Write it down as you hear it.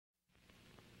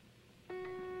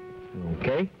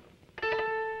Okay.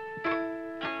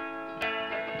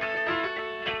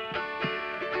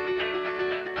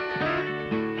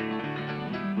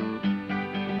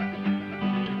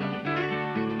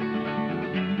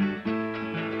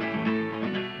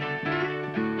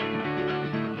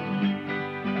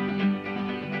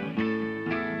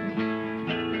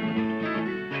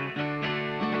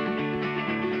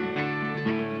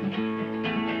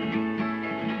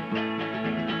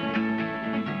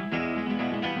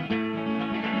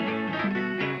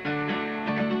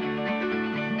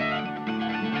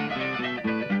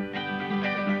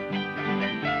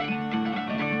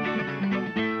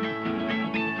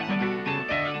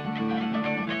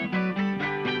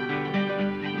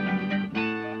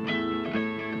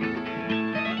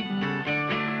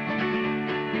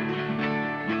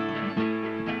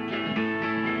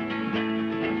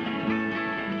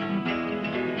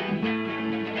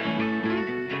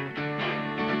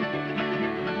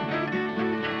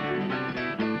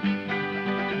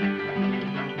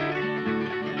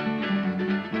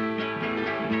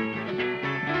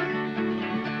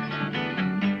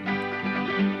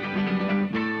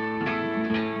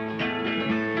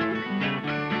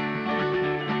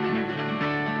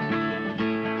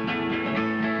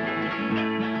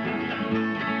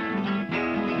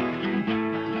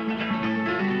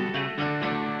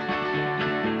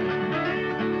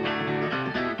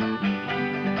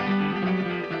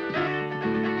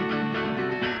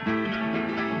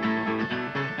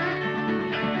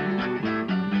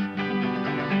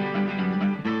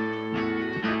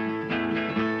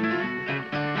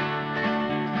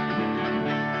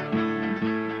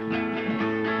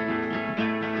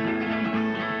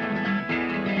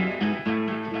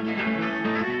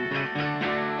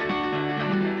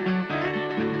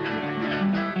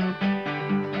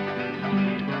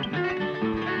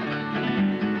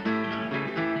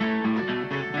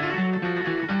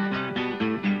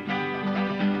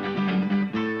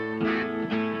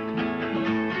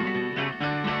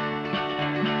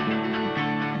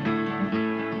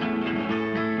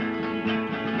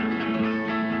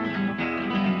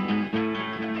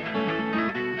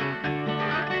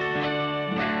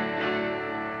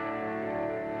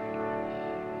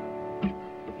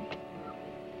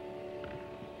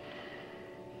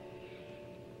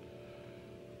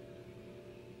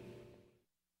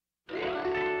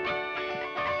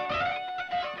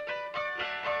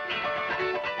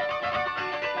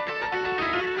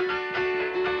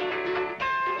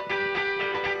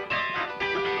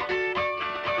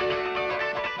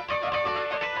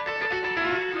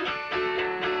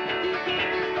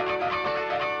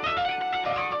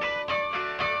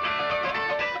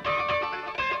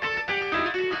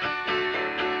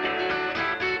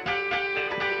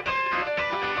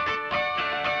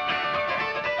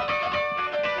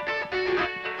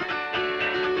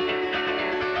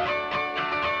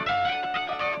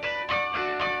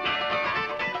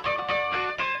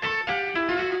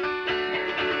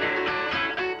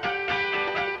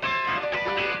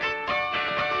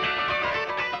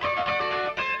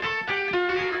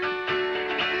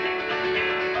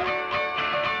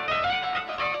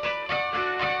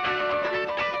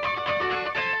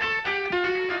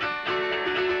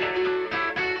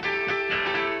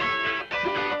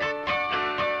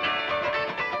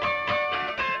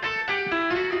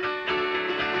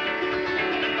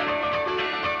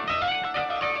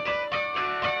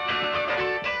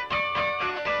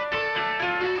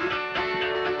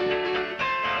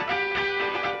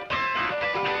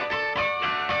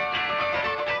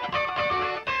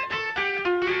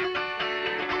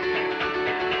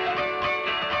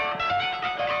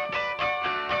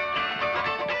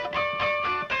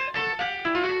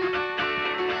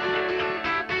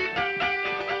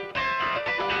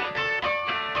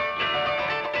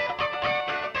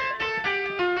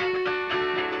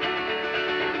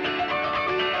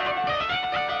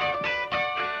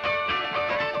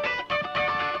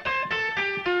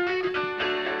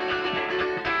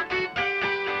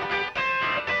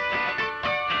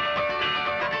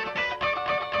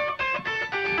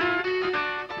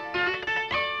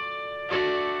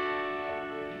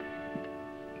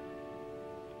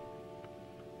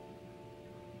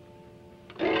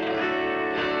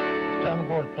 I'm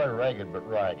going to play ragged but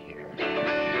right here.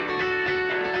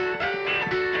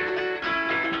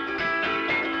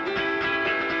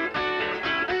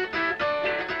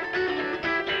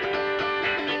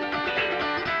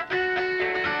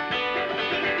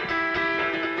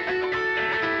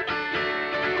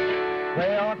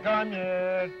 They all come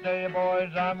here, say boys,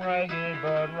 I'm ragged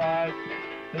but right.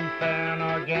 Thief and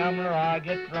a gambler, I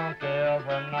get drunk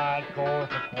every night. Course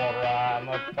a quarter, I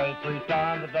must pay 3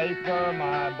 times a day for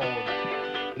my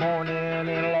board. Morning in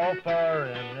a loafer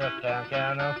in this town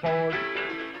can afford.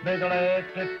 Big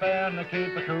electric fan to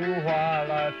keep me cool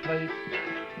while I sleep.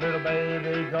 Little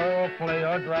baby girl play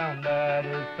a drowned at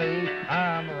his feet.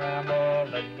 I'm a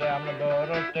rambling gambler, but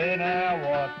I'll stay now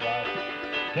what's right.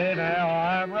 Stay now,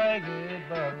 I'm ragged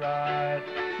but right.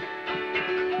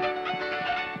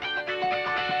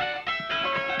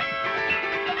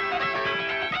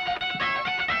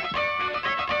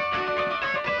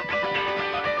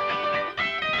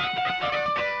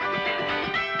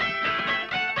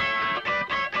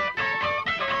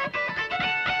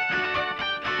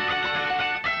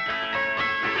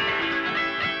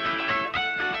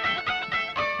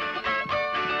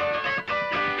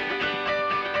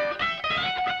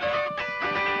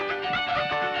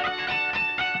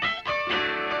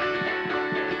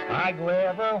 I go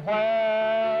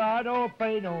everywhere, I don't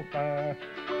pay no fare.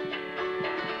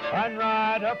 I can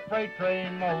ride a freight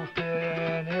train most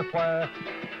anywhere.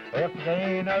 If it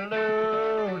ain't a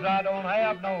lose, I don't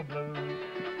have no blues.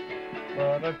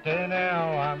 But I tell you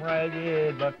now, I'm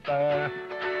ragged but fair.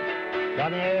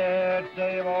 Got me head,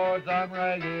 say boys, I'm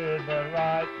ragged but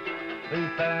right.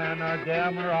 Thief and a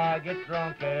gambler, I get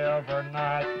drunk every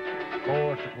night.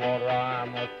 Course a quarter, I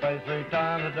must pay 3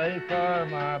 times a day for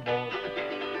my board.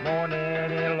 Morning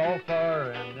in a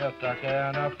loafer, and just I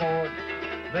can afford.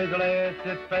 Big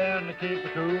electric fan to keep me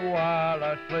cool while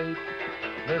I sleep.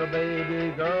 Little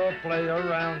baby girl play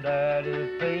around at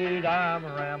his feet. I'm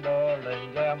a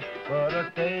rambling gambler, but I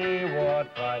tell you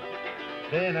what's right.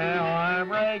 See now,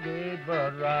 I'm ragged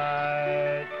but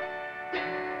right.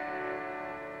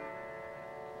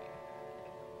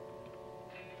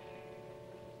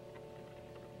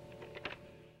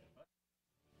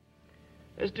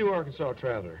 Let's do Arkansas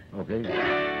Traveler. Okay.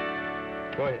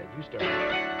 Go ahead, you start.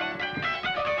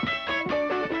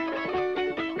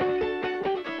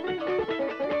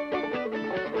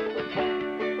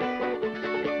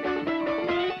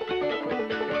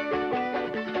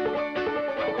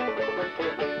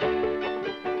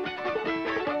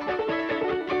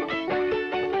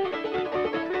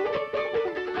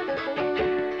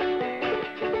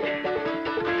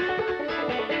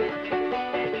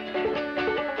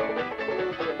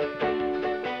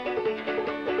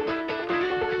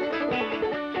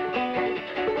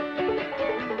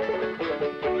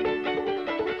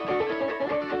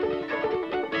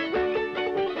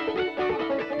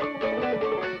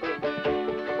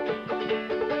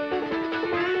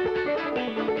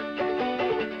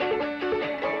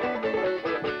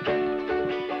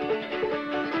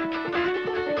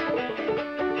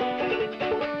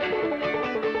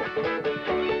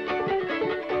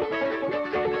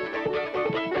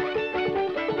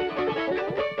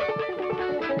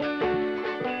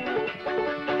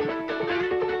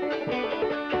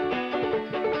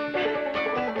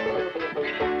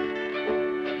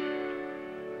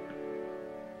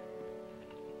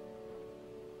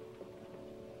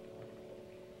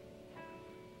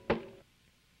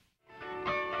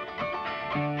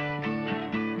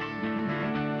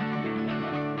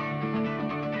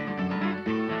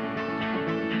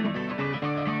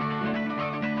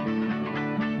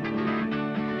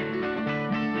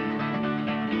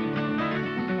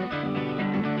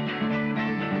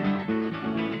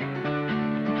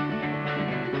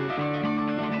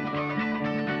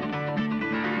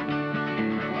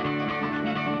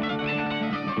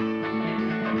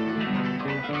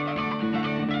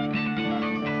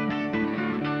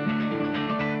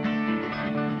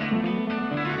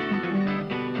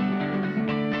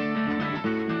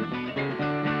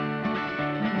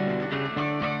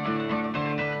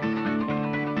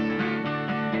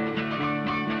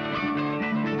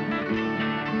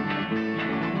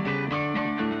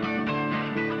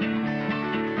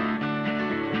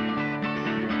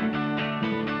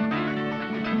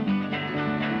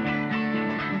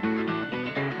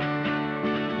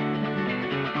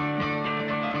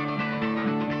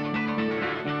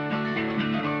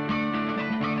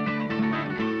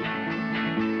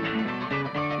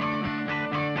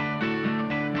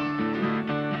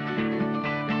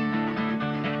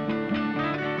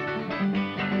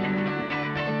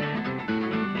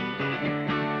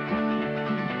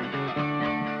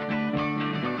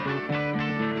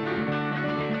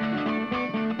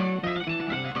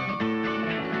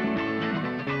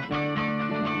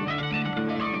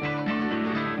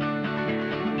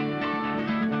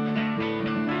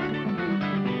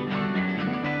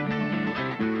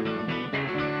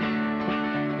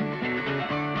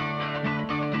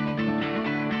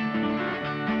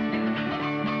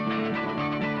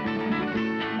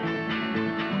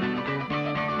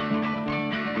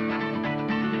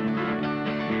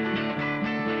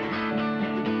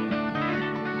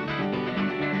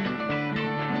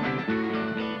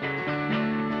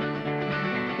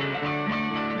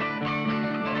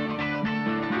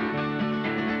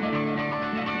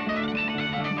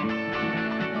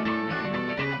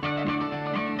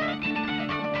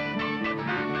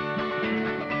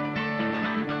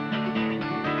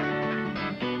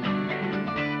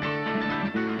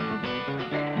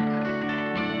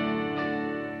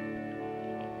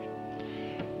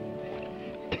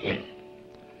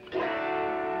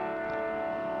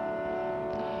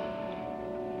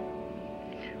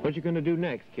 What you gonna do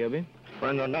next, Kilby?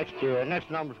 Well, the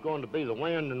next number's going to be The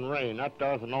Wind and Rain. That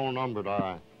does an old number that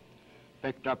I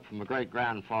picked up from a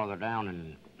great-grandfather down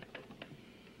in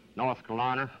North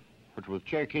Carolina, which was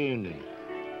Cherokee Indian.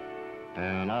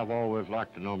 And I've always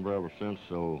liked the number ever since,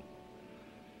 so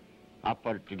I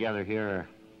put it together here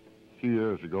a few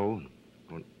years ago and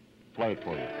going to play it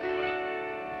for you.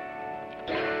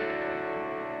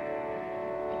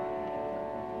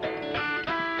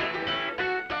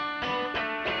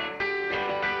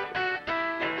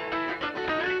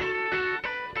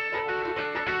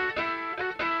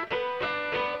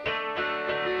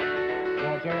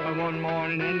 One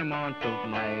morning in the month of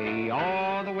May,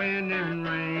 all the wind and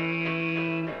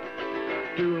rain.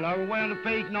 Two lovers went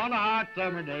a-feasting on a hot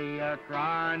summer day,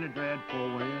 crying a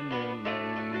dreadful wind and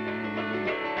rain.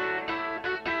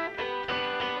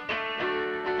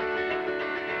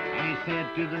 And he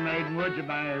said to the maiden, would you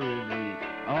marry me?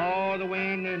 Oh, the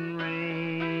wind and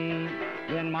rain.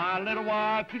 Then my little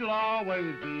wife, you'll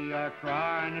always be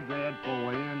crying a dreadful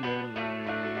wind and rain.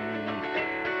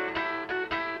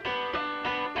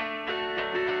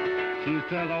 She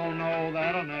said, oh no,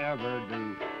 that'll never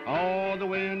do. Oh, the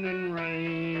wind and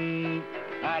rain.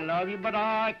 I love you, but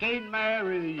I can't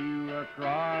marry you,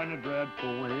 crying a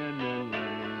dreadful wind and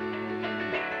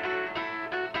rain.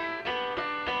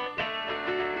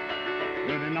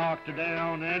 Then he knocked her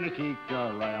down and he kicked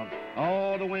her around.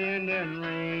 Oh, the wind and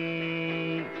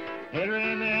rain. Hit her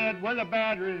in the head with a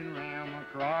battering ram,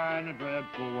 crying a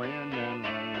dreadful wind and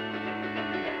rain.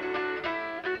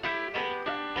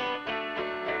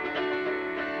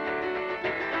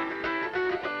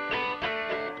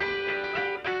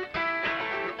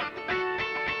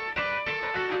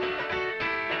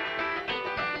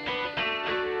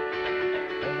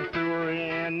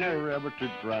 To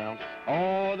drown.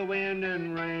 Oh, the wind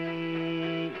and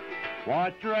rain.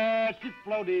 Watch her as she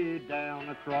floated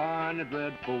down, crying a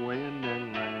dreadful wind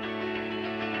and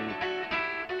rain.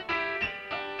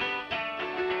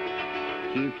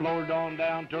 She floated on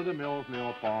down to the mill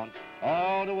pond.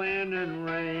 Oh, the wind and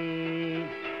rain.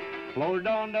 Floated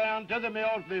on down to the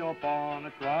mill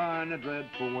pond, crying a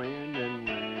dreadful wind and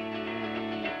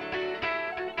rain.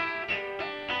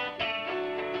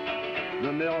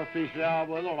 The miller fished out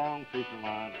with a long fishing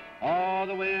line. Oh,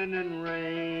 the wind and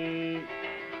rain.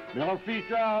 Miller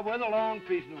fished out with a long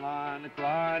fishing line,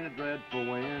 crying a dreadful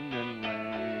wind and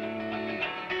rain.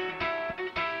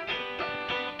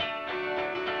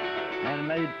 And he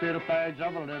made fiddle fags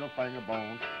of a little finger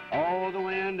bone. Oh, the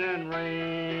wind and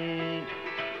rain.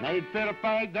 Made fiddle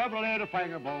fags of a little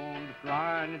finger bone,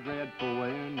 crying a dreadful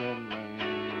wind and rain.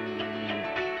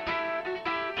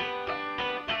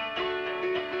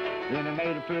 Then he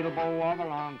made a fiddle bow of a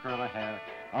long curly hair.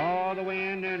 Oh, the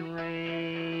wind and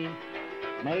rain.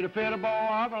 Made a fiddle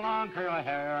bow of a long curly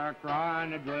hair,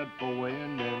 crying a dreadful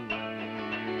wind and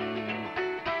rain.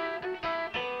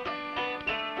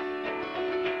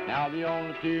 Now the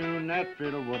only tune that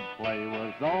fiddle would play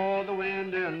was Oh, the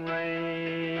wind and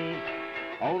rain.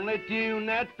 Only tune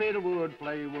that fiddle would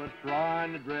play was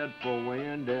crying a dreadful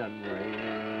wind and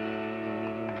rain.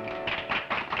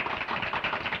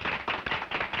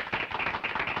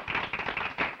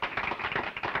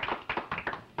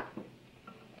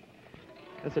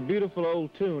 That's a beautiful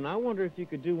old tune. I wonder if you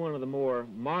could do one of the more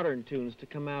modern tunes to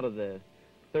come out of the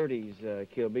 30s,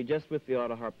 Kilby, just with the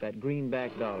Autoharp, that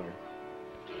greenback dollar.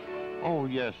 Oh,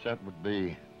 yes, that would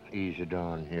be easy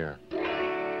done here.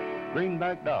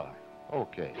 Greenback dollar.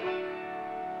 Okay.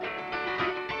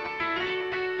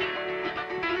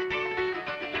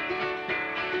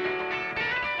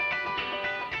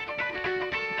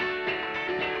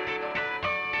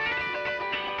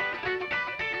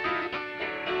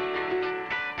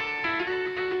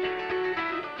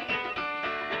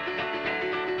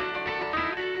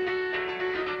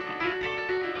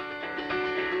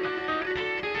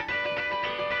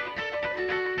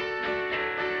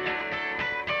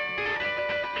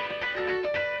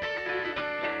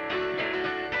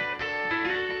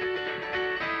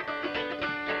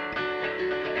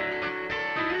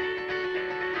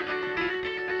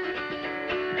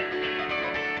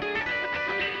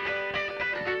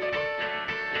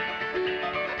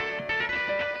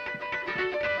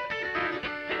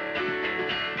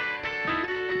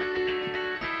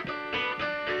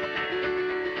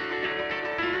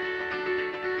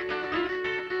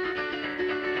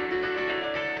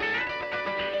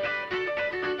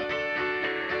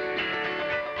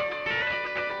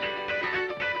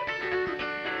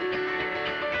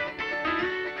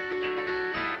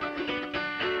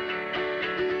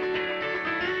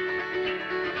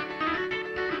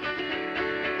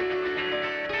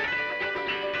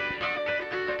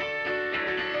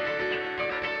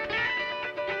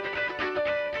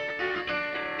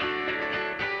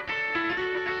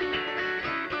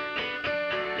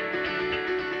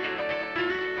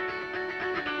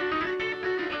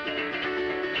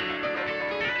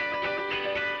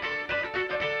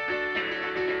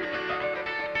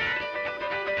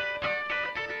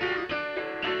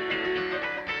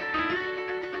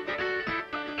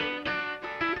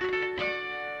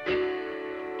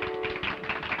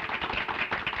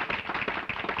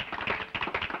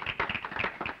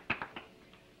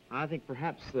 I think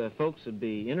perhaps folks would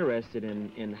be interested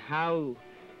in how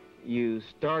you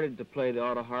started to play the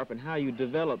Autoharp and how you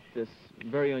developed this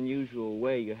very unusual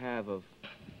way you have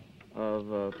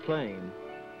of playing.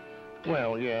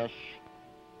 Well, yes,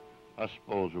 I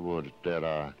suppose it would.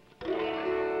 That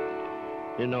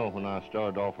you know, when I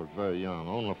started off, I was very young,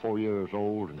 only 4 years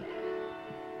old, and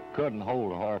couldn't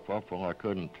hold the harp up. Well, I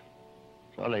couldn't,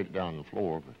 so I laid it down on the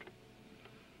floor. But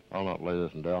I'll not lay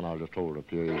this one down. I'll just hold it up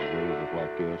here just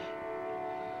like this.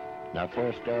 Now,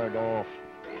 first started off.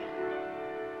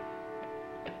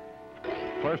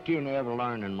 First tune I ever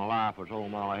learned in my life was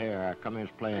Old Molly Hair. I come in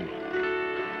playing.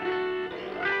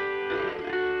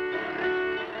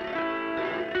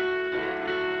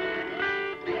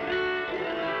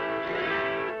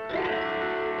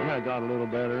 And I got a little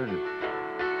better.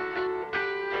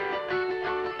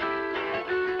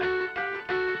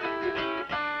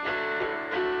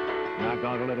 And I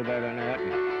got a little better than that.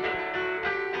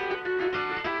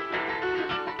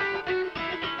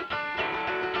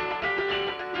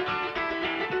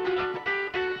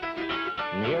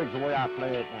 And here's the way I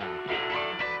play it now.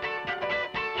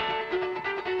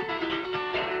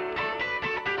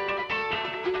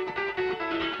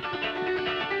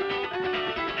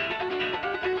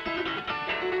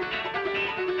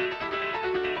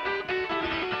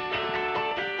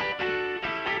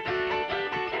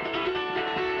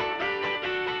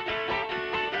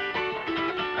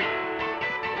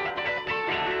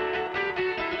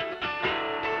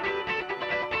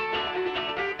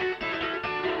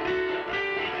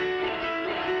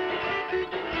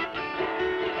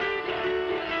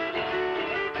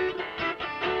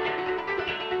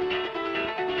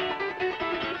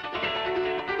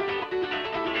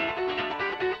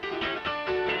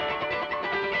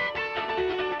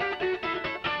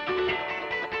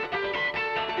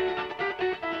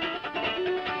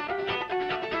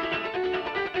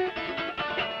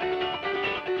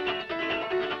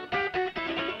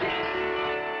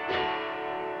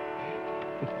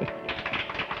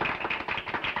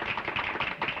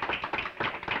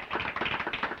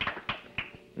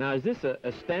 Now, is this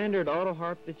a standard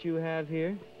Autoharp that you have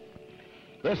here?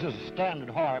 This is a standard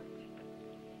harp,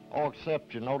 all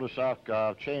except you notice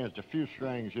I've changed a few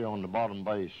strings here on the bottom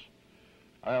bass.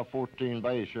 I have 14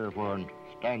 bass here, where a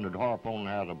standard harp only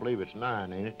has, I believe it's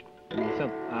 9 in it.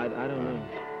 I don't know.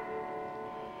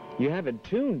 You have it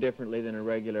tuned differently than a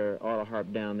regular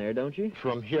Autoharp down there, don't you?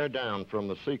 From here down, from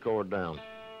the C chord down.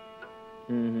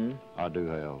 Mm-hmm. I do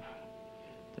have.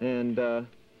 And,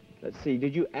 let's see,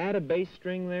 did you add a bass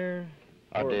string there?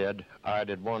 I did. I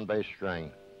added 1 bass string.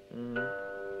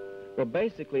 Well,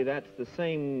 basically, that's the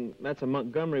same, that's a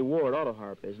Montgomery Ward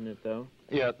Autoharp, isn't it, though?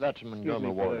 Yeah, that's a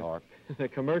Montgomery Ward harp. The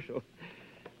commercial.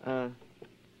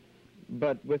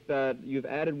 But with that, you've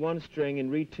added 1 string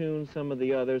and retuned some of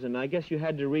the others, and I guess you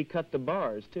had to recut the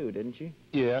bars, too, didn't you?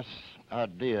 Yes, I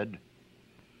did.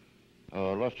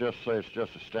 Let's just say it's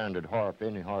just a standard harp.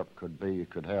 Any harp could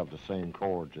have the same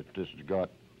chords that this has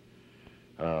got.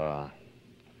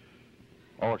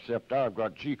 Except I've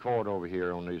got G chord over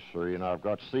here on these 3, and I've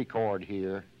got C chord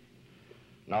here,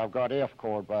 and I've got F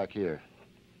chord back here.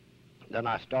 Then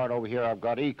I start over here, I've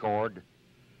got E chord,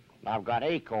 and I've got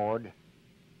A chord,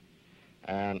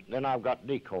 and then I've got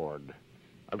D chord.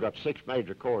 I've got 6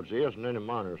 major chords. There isn't any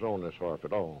minors on this harp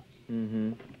at all.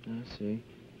 Mm-hmm. I see.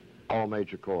 All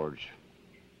major chords.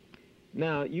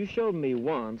 Now, you showed me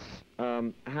once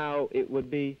how it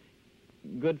would be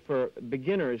good for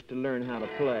beginners to learn how to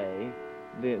play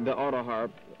the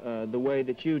Autoharp the way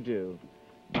that you do.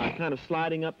 Kind of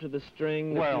sliding up to the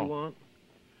string that you want?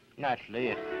 Naturally,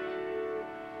 if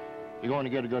you're going to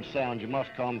get a good sound, you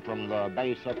must come from the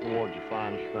bass up towards the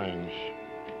fine strings.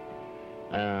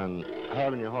 And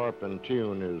having your harp in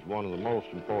tune is one of the most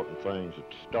important things at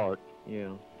the start.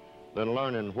 Yeah. Then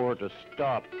learning where to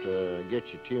stop to get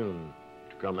your tune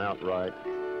to come out right.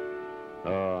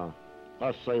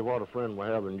 Let's say what a friend we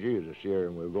have in Jesus here,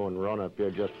 and we're going to run up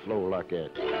here just flow like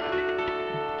that.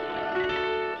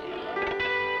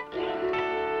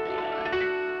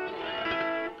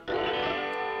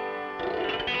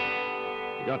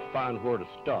 You got to find where to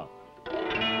stop.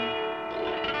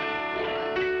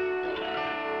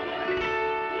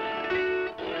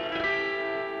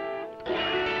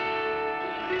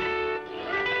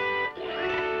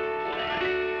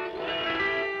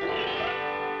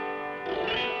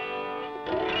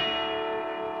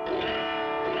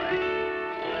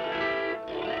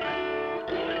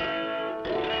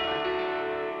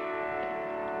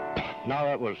 Now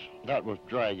that was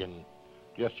dragging,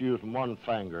 just using 1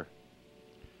 finger,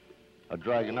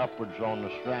 dragging upwards on the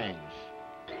strings.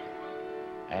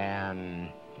 And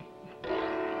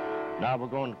Now we're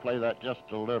going to play that just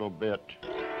a little bit,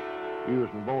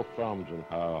 using both thumbs and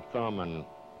thumb and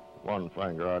one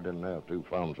finger. I didn't have two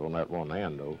thumbs on that one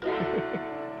hand, though.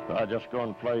 So I'm just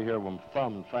going to play here with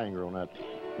thumb and finger on that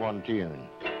one tune.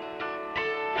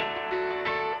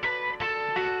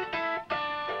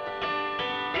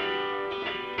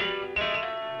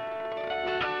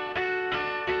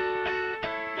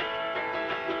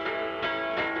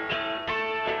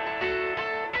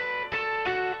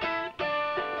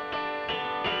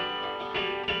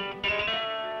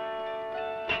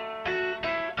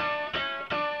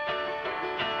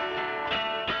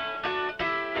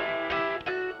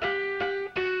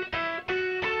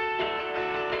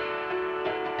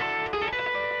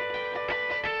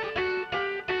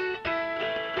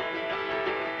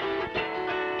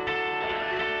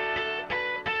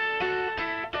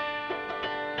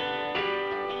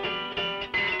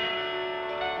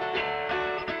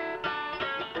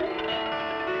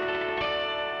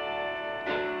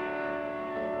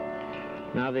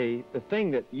 Now, the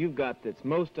thing that you've got that's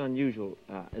most unusual,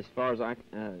 as far as I,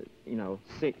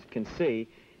 can see,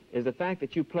 is the fact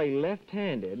that you play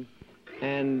left-handed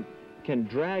and can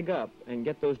drag up and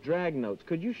get those drag notes.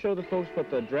 Could you show the folks what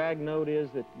the drag note is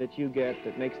that you get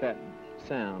that makes that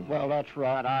sound? Well, that's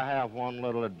right. I have one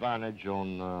little advantage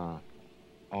on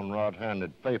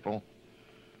right-handed people,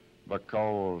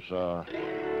 because a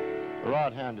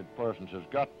right-handed person has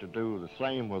got to do the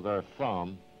same with their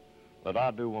thumb that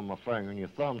I do with my finger, and your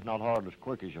thumb's not hard as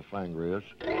quick as your finger is.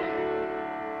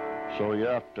 So you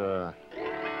have to,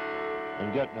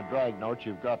 in getting a drag note,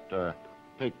 you've got to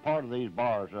pick part of these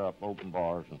bars up, open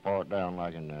bars, and part down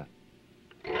like in the...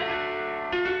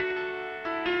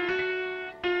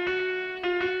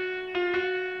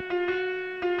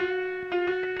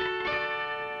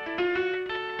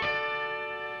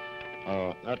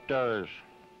 That there is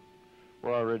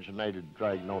where I originated the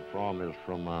drag note from, is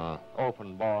from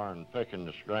open bar and picking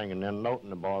the string and then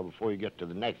noting the bar before you get to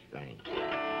the next string.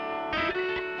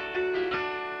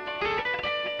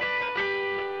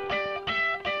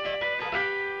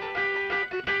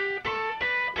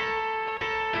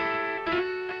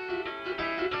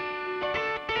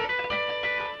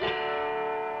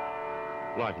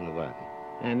 Liking to that.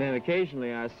 And then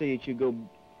occasionally I see that you go,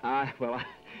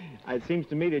 it seems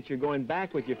to me that you're going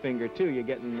back with your finger too. You're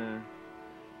getting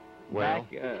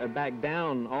back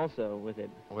down also with it.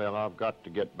 Well, I've got to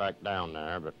get back down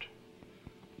there, but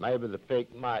maybe the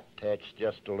pick might touch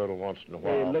just a little once in a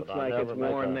while. It looks like it's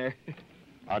worn there.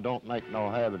 I don't make no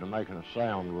habit of making a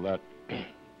sound with that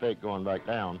pick going back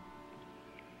down.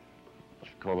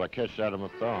 It's because I catch that on my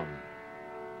thumb.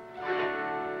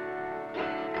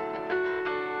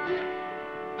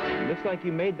 It looks like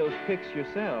you made those picks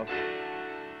yourself.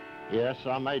 Yes,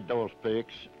 I made those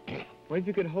picks. What if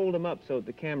you could hold them up so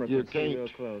the camera could see real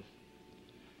close?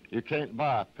 You can't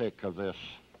buy a pick of this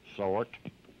sort.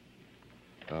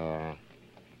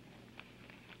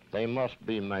 They must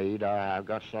be made. I've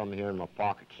got some here in my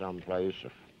pocket someplace.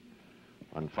 If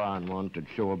I can find one to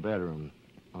show better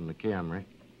on the camera.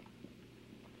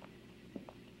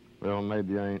 Well,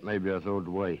 maybe I ain't. Maybe I threw it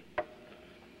away.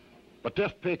 But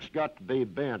this pick's got to be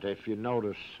bent, if you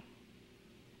notice,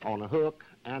 on a hook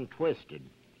and twisted.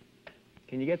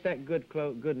 Can you get that good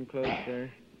and close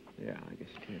there? Yeah, I guess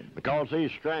you can. Because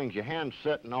these strings, your hand's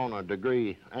sitting on a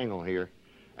degree angle here,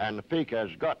 and the pick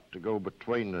has got to go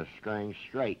between the strings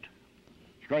straight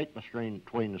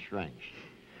between the strings,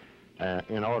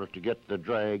 in order to get the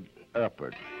drag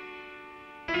upward.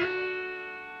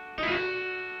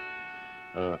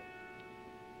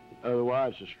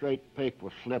 Otherwise, the straight pick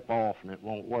will slip off and it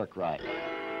won't work right.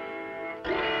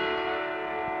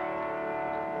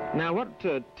 Now, what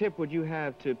tip would you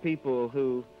have to people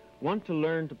who want to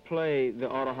learn to play the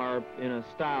Autoharp in a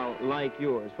style like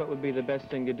yours? What would be the best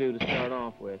thing to do to start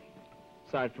off with,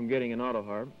 aside from getting an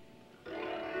Autoharp?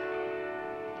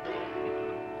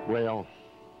 Well,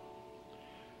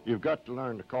 you've got to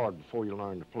learn the chord before you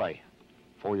learn to play,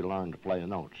 the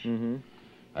notes. Mm-hmm.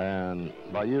 And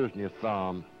by using your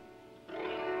thumb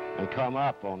and come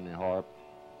up on the harp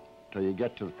till you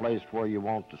get to the place where you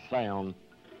want the sound,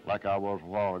 like I was a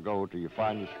while ago, till you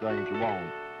find the strings you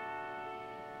want.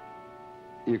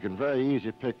 You can very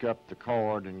easily pick up the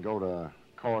chord and go to a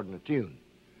chord and a tune,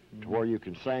 to where you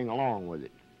can sing along with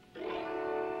it.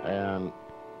 And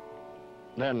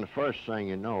then the first thing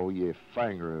you know, your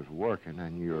finger is working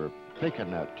and you're picking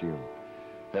that tune.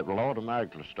 It will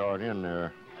automatically start in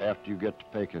there after you get to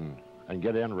picking and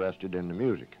get interested in the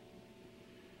music.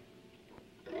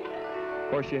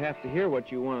 Of course, you have to hear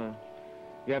what you want to.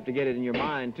 You have to get it in your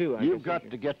mind, too. You've got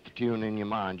to get the tune in your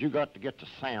mind. You've got to get the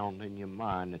sound in your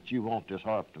mind that you want this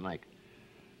harp to make.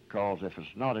 because if it's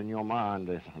not in your mind,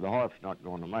 the harp's not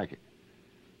going to make it.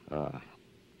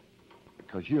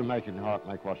 Because you're making the harp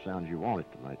make what sounds you want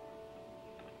it to make.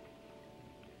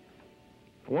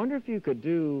 I wonder if you could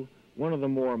do one of the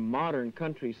more modern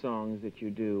country songs that you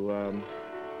do.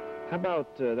 How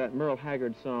about that Merle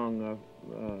Haggard song,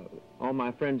 All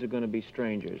My Friends Are Gonna Be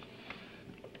Strangers?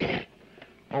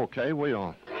 Okay, we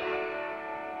on.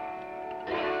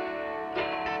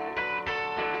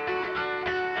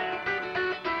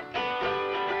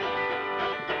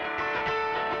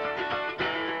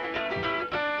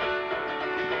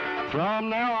 From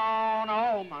now on,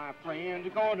 all my friends are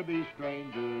going to be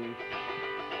strangers.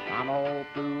 I'm all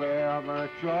through ever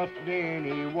trust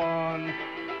anyone.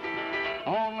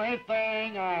 Only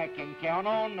thing I can count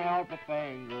on now's a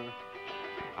finger.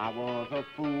 I was a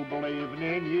fool believing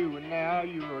in you, and now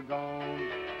you're gone.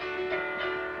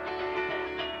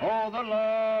 Oh, the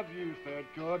love you said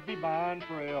could be mine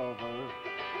forever,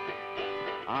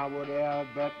 I would have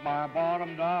bet my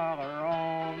bottom dollar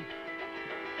on.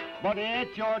 But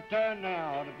it's your turn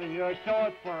now to be a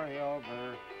short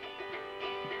forever.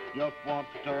 Just once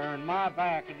turned my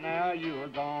back and now you're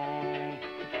gone.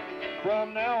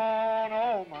 From now on,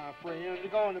 all my friends are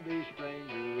going to be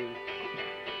strangers.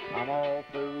 I'm all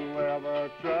through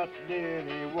ever trust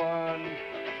anyone.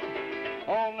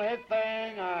 Only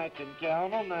thing I can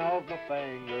count on now's a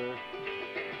finger.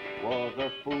 Was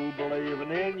a fool believing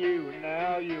in you and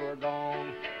now you're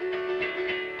gone.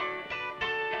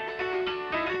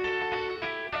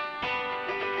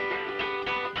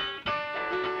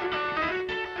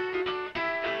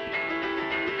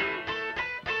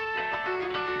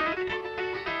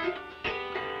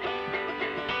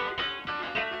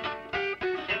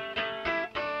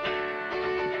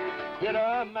 It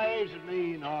amazes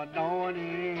me not knowing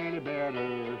any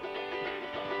better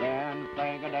than to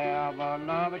think I'd ever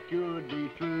love it could be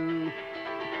true.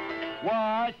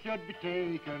 Why I should be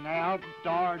taken out and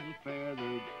starred and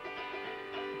feathered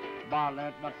by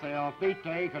letting myself be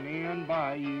taken in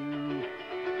by you.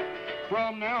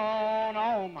 From now on,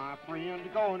 all my friends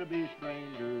are going to be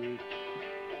strangers.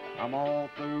 I'm all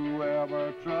through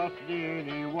ever trust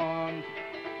anyone.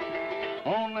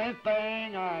 Only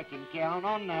thing I can count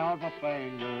on now's a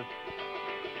finger.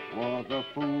 Was a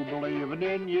fool believing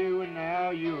in you and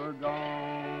now you're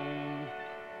gone.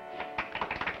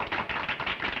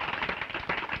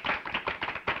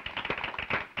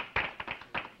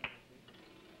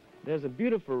 There's a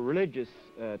beautiful religious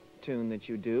tune that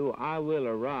you do, I Will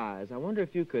Arise. I wonder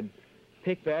if you could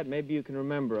pick that. Maybe you can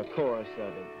remember a chorus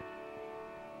of it.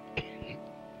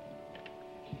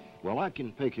 Well, I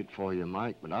can pick it for you,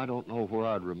 Mike, but I don't know where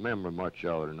I'd remember much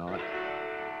of it or not.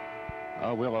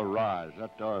 I Will Arise.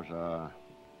 That there's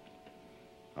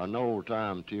an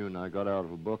old-time tune I got out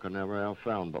of a book I never have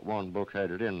found, but one book had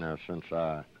it in there since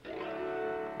I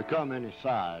become any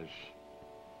size.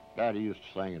 Daddy used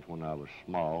to sing it when I was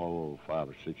small, 5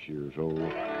 or 6 years old.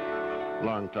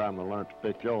 Long time I learned to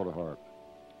pick the Autoharp.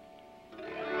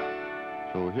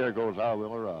 So here goes I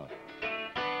Will Arise.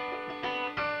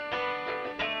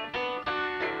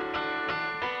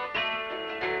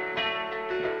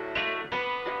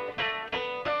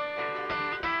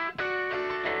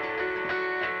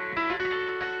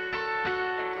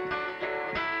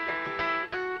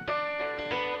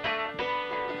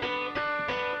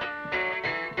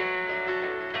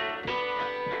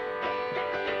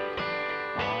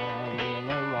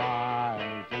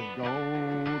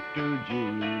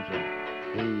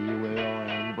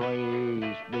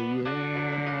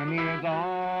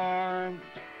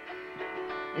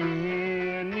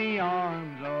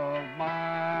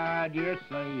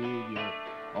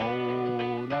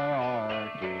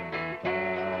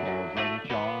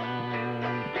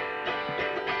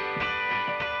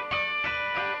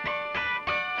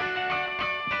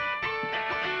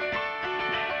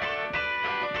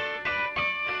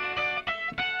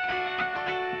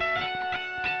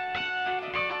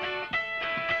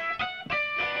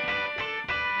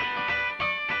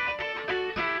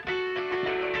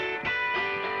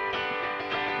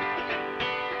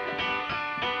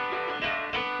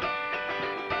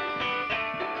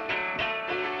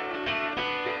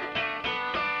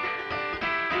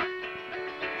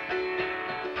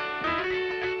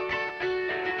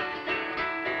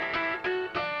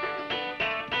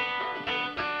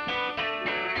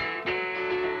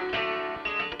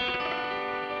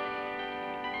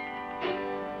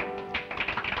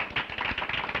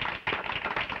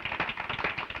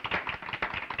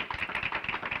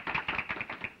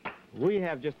 We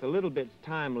have just a little bit of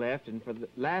time left, and for the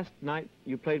last night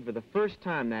you played for the first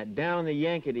time that Down the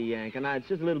Yankety Yank, and it's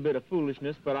just a little bit of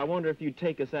foolishness, but I wonder if you'd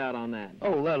take us out on that.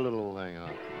 Oh, that little thing, huh?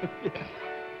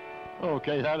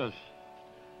 Okay, that's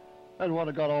what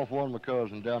I got off one of my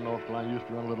cousins down North Carolina. Used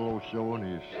to run a little old show,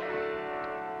 and he's,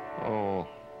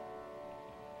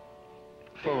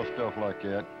 full of stuff like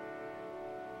that.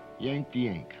 Yank the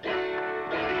Yank.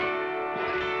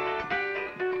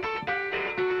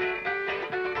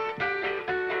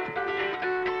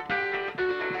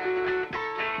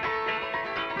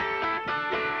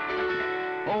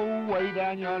 Way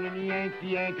down yonder in the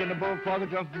Yank, and the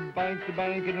bullfrog jumped from bank to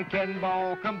bank, and the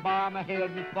cannonball come by my head,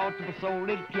 and the thought to my soul,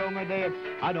 it'd kill me dead.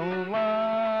 I don't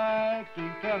like the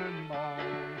cannonballs.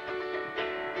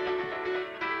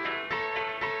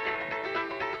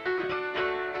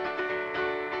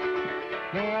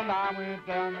 And I went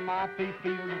down to my feet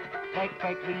field,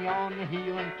 backpacked me on the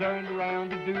heel, and turned around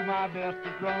to do my best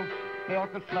to drum.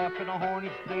 Felt a slap in a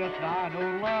hornet's nest, and I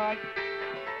don't like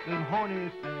them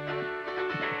hornet's nest.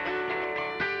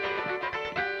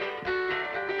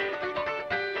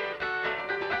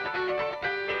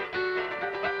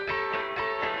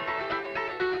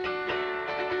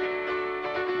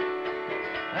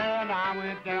 I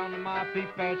went down to my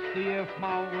peep patch, see if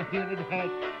my old hen had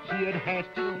hatched. She had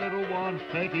hatched a little one,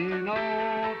 taking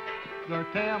on their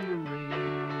tambourine.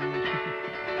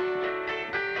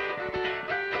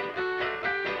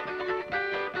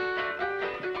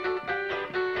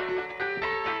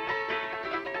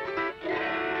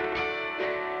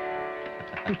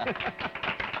 Ha ha ha.